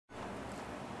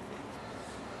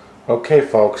Okay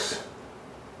folks,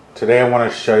 today I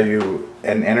want to show you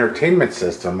an entertainment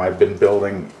system I've been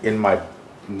building in my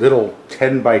little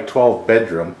 10 by 12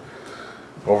 bedroom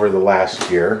over the last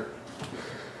year.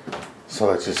 So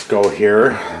let's just go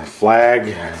here, flag,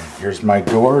 here's my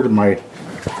door to my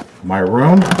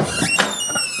room.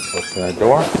 Open the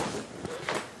door.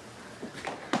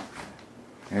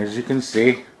 As you can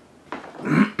see,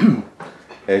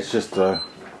 it's just a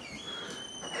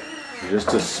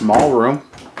small room.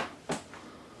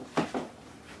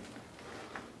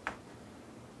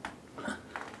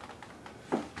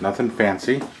 Nothing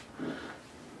fancy,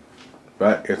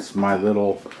 but it's my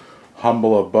little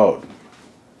humble abode.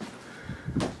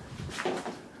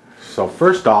 So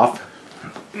first off,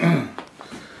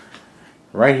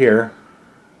 right here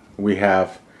we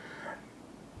have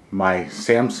my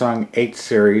Samsung 8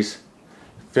 Series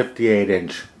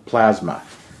 58-inch plasma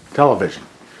television.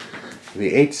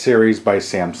 The 8 Series by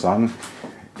Samsung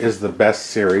is the best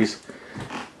series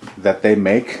that they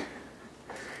make,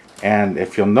 and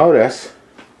if you'll notice,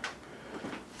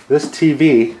 this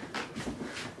TV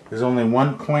is only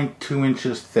 1.2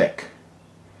 inches thick.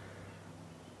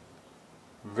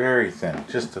 Very thin.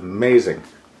 Just amazing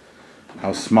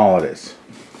how small it is.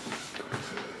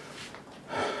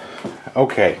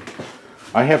 Okay,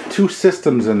 I have two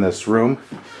systems in this room.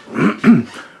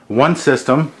 One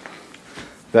system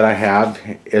that I have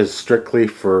is strictly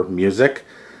for music.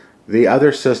 The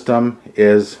other system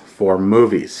is for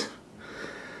movies.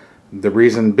 The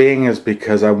reason being is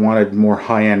because I wanted more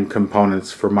high-end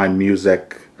components for my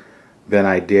music than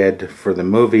I did for the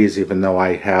movies, even though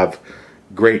I have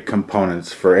great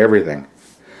components for everything.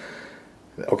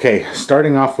 Okay,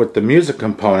 starting off with the music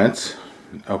components,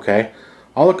 okay,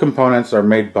 all the components are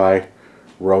made by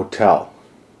Rotel.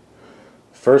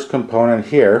 First component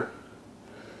here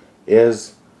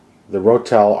is the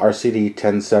Rotel RCD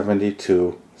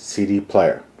 1072 CD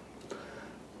player.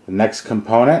 The next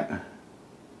component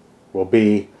will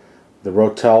be the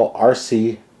Rotel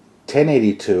RC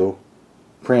 1082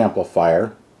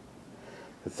 preamplifier.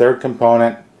 The third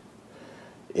component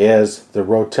is the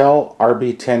Rotel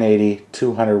RB 1080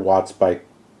 200 watts by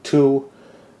 2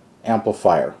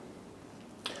 amplifier.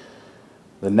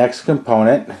 The next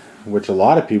component, which a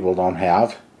lot of people don't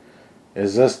have,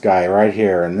 is this guy right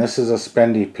here, and this is a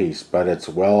spendy piece, but it's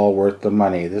well worth the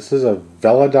money. This is a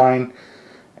Velodyne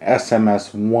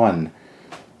SMS-1,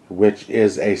 which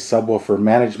is a subwoofer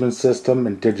management system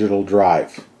and digital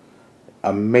drive.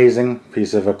 Amazing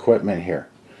piece of equipment here.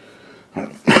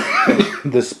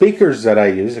 The speakers that I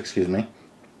use,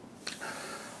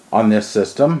 on this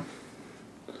system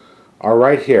are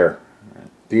right here.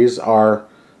 These are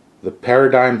the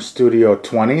Paradigm Studio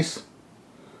 20s,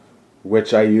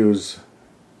 which I use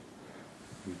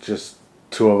just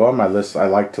two of them. I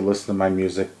like to listen to my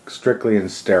music strictly in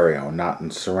stereo, not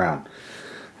in surround.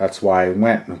 That's why I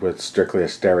went with strictly a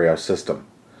stereo system.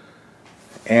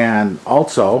 And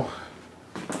also,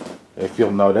 if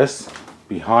you'll notice,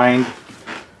 behind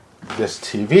this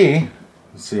TV,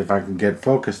 let's see if I can get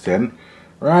focused in,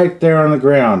 right there on the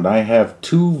ground, I have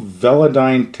two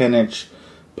Velodyne 10-inch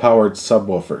powered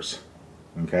subwoofers.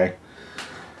 Okay?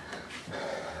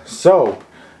 So,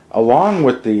 along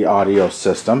with the audio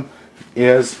system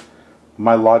is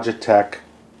my Logitech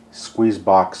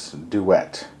Squeezebox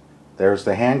Duet. There's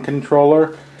the hand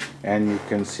controller, and you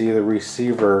can see the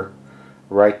receiver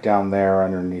right down there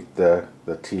underneath the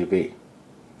TV.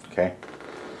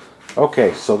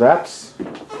 Okay, so that's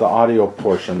the audio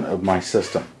portion of my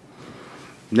system.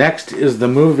 Next is the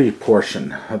movie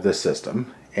portion of the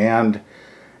system, and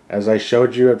as I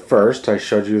showed you at first, I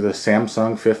showed you the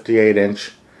Samsung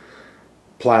 58-inch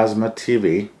plasma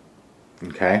TV.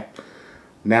 Okay,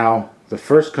 now the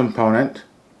first component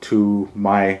to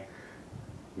my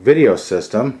video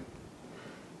system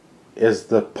is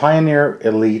the Pioneer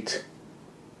Elite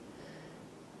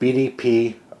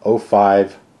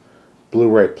BDP-05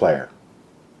 Blu-ray player.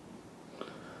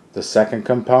 The second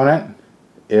component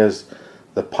is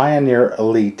the Pioneer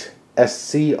Elite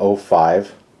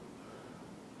SC-05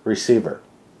 receiver.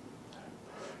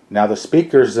 Now the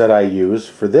speakers that I use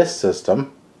for this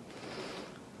system,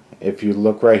 if you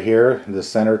look right here, the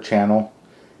center channel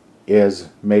is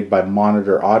made by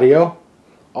Monitor Audio.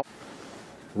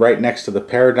 Right next to the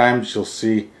Paradigms, you'll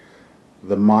see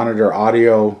the Monitor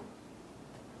Audio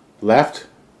left,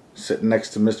 sitting next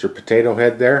to Mr. Potato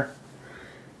Head there,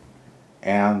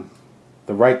 and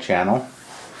the right channel.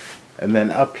 And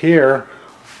then up here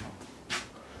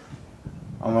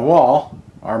on the wall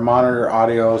are Monitor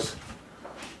Audio's,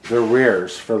 the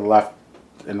rears for the left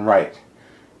and right.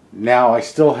 Now I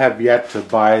still have yet to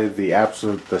buy the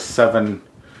 7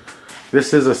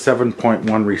 This is a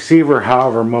 7.1 receiver,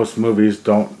 however most movies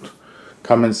don't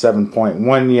come in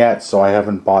 7.1 yet, so I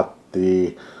haven't bought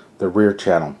the rear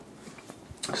channel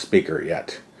speaker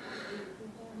yet.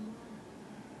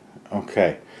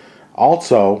 Okay,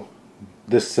 also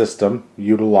this system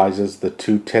utilizes the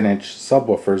two 10-inch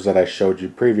subwoofers that I showed you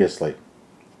previously.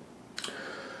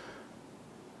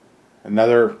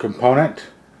 Another component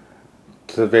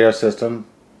to the video system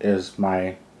is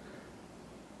my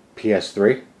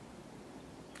PS3.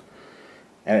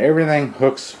 And everything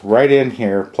hooks right in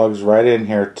here, plugs right in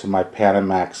here to my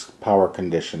Panamax power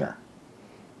conditioner.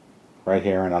 Right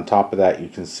here, and on top of that you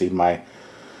can see my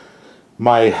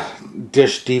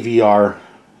dish DVR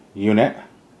unit.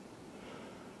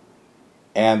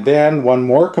 And then one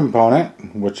more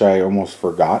component, which I almost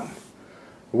forgot,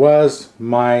 was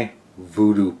my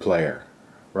Vudu player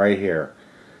right here.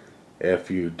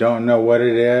 If you don't know what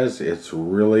it is, it's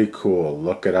really cool.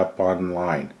 Look it up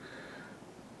online.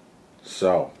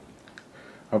 So,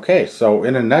 okay, so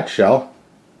in a nutshell,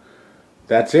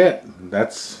 that's it.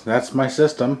 That's my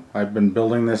system. I've been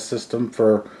building this system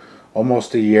for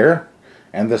almost a year,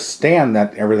 and the stand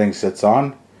that everything sits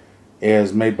on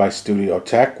is made by Studio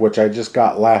Tech, which I just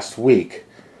got last week.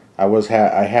 I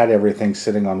had everything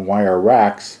sitting on wire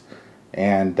racks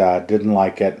and didn't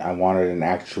like it. I wanted an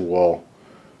actual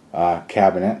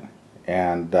cabinet,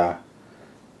 and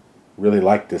really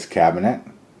liked this cabinet.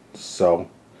 So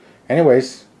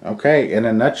anyways, okay, in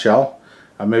a nutshell,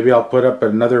 maybe I'll put up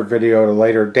another video at a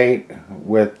later date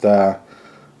with the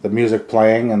music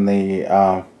playing and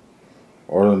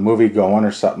or the movie going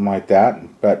or something like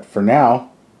that. But for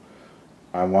now,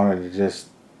 I wanted to just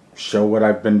show what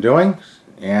I've been doing,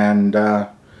 and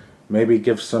maybe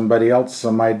give somebody else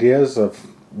some ideas of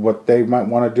what they might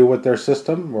want to do with their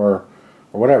system or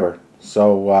whatever.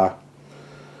 So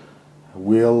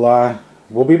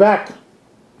we'll be back.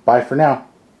 Bye for now.